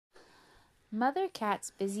Mother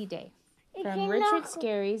Cat's Busy Day. From Richard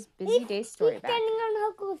Scarry's Busy Day Story He's standing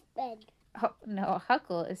on Huckle's bed. Oh, no,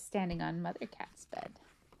 Huckle is standing on Mother Cat's bed.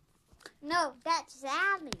 No, that's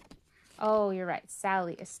Sally. Oh, you're right.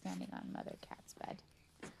 Sally is standing on Mother Cat's bed.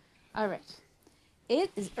 All right.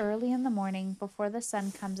 It is early in the morning before the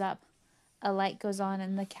sun comes up. A light goes on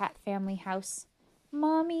in the cat family house.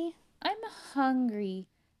 "Mommy, I'm hungry,"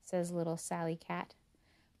 says little Sally Cat.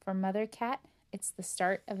 For Mother Cat, it's the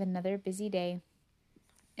start of another busy day.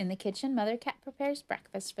 In the kitchen, Mother Cat prepares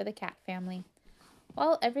breakfast for the cat family.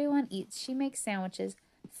 While everyone eats, she makes sandwiches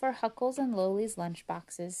for Huckle's and Loli's lunch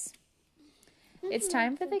boxes. It's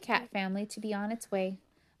time for the cat family to be on its way.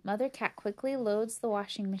 Mother Cat quickly loads the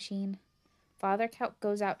washing machine. Father Cat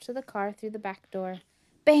goes out to the car through the back door.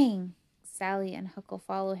 Bang! Sally and Huckle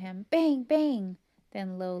follow him. Bang, bang!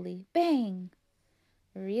 Then Loli. Bang!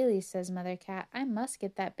 "Really," says Mother Cat, "I must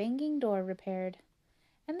get that banging door repaired."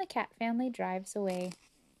 And the cat family drives away.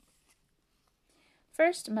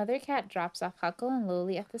 First, Mother Cat drops off Huckle and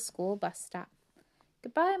Loli at the school bus stop.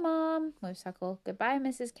 "Goodbye, Mom," waves Huckle. "Goodbye,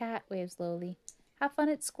 Mrs. Cat," waves Loli. "Have fun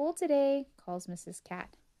at school today," calls Mrs.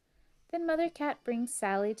 Cat. Then Mother Cat brings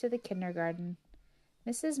Sally to the kindergarten.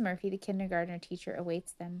 Mrs. Murphy, the kindergartner teacher,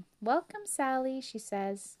 awaits them. "Welcome, Sally," she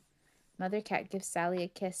says. Mother Cat gives Sally a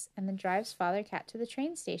kiss and then drives Father Cat to the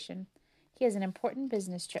train station. He has an important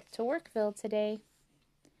business trip to Workville today.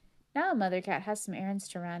 Now Mother Cat has some errands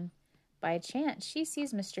to run. By chance, she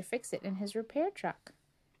sees Mr. Fix-It in his repair truck.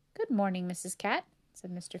 "Good morning, Mrs. Cat,"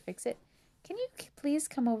 said Mr. Fix-It. "Can you please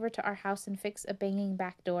come over to our house and fix a banging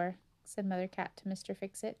back door?" said Mother Cat to Mr.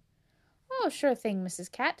 Fix-It. "Oh, sure thing,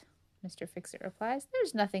 Mrs. Cat," Mr. Fix-It replies.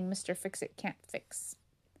 "There's nothing Mr. Fix-It can't fix."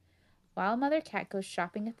 While Mother Cat goes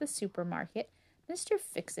shopping at the supermarket, Mr.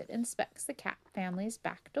 Fix-It inspects the cat family's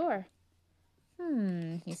back door.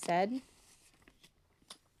 He said.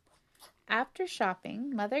 After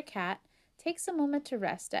shopping, Mother Cat takes a moment to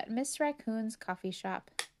rest at Miss Raccoon's coffee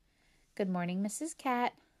shop. "Good morning, Mrs.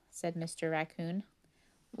 Cat," said Mr. Raccoon.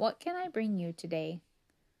 "What can I bring you today?"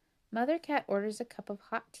 Mother Cat orders a cup of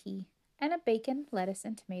hot tea and a bacon, lettuce,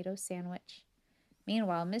 and tomato sandwich.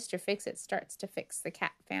 Meanwhile, Mr. Fix-It starts to fix the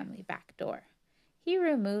cat family back door. He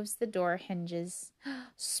removes the door hinges.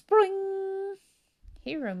 Spring!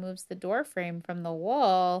 He removes the door frame from the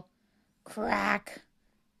wall. Crack!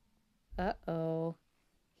 Uh-oh.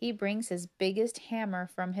 He brings his biggest hammer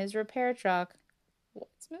from his repair truck.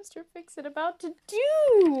 What's Mr. Fix-It about to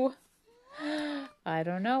do? I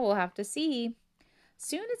don't know. We'll have to see.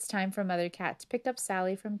 Soon it's time for Mother Cat to pick up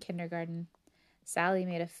Sally from kindergarten. Sally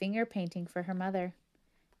made a finger painting for her mother.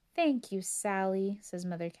 "Thank you, Sally," says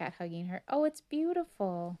Mother Cat, hugging her. "Oh, it's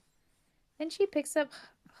beautiful." Then she picks up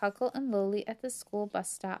Huckle and Loli at the school bus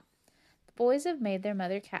stop. The boys have made their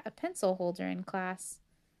Mother Cat a pencil holder in class.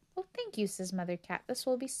 "Oh, thank you," says Mother Cat. "This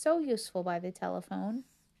will be so useful by the telephone."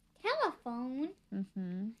 Telephone?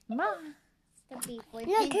 Mom. Look,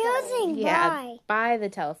 he'll sing bye. By the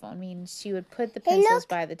telephone means she would put the pencils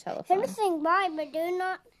by the telephone. He'll sing bye, but do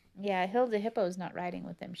not. Yeah, Hilda Hippo's not riding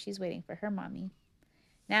with them. She's waiting for her mommy.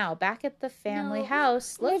 Now, back at the family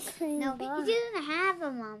house, look. No, he doesn't have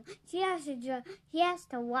a mom. He has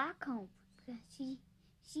to walk home. She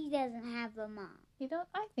doesn't have a mom.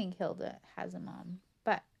 I think Hilda has a mom,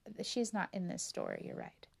 but she's not in this story. You're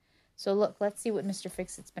right. So look, let's see what Mr.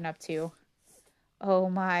 Fix-It's been up to. Oh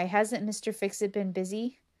my, hasn't Mr. Fix-It been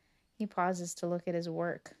busy? He pauses to look at his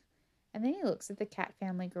work. And then he looks at the cat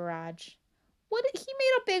family garage. He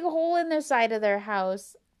made a big hole in the side of their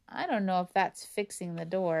house. I don't know if that's fixing the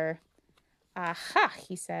door. "Aha,"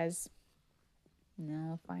 he says.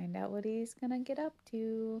 Now find out what he's going to get up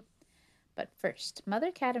to. But first,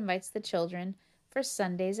 Mother Cat invites the children for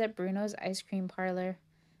Sundays at Bruno's ice cream parlor.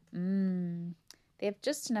 They have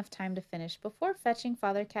just enough time to finish before fetching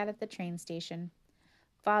Father Cat at the train station.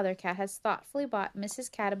 Father Cat has thoughtfully bought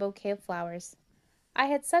Mrs. Cat a bouquet of flowers. "I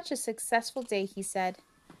had such a successful day," he said.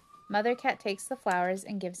 Mother Cat takes the flowers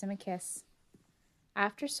and gives him a kiss.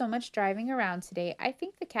 "After so much driving around today, I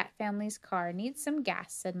think the cat family's car needs some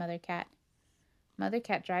gas," said Mother Cat. Mother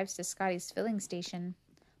Cat drives to Scotty's filling station.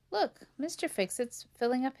 "Look, Mr. Fix-It's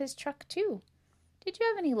filling up his truck too. Did you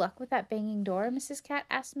have any luck with that banging door?" Mrs. Cat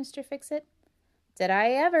asked Mr. Fix-It. "Did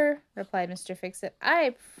I ever?" replied Mr. Fix-It.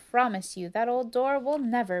 "I promise you that old door will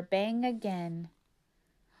never bang again."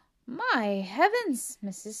 My heavens,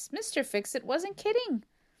 Mr. Fix-It wasn't kidding.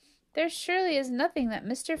 There surely is nothing that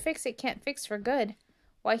Mr. Fix-It can't fix for good.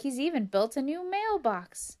 Why, he's even built a new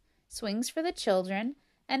mailbox, swings for the children,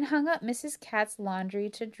 and hung up Mrs. Cat's laundry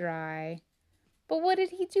to dry. But what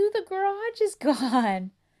did he do? The garage is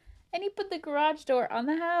gone. And he put the garage door on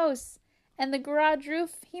the house. And the garage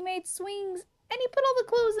roof, he made swings, and he put all the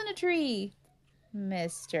clothes in a tree.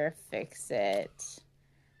 Mr. Fix-It.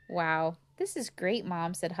 Wow, this is great,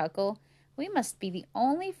 Mom, said Huckle. We must be the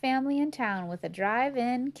only family in town with a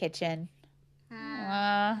drive-in kitchen.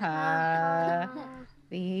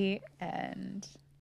 The end.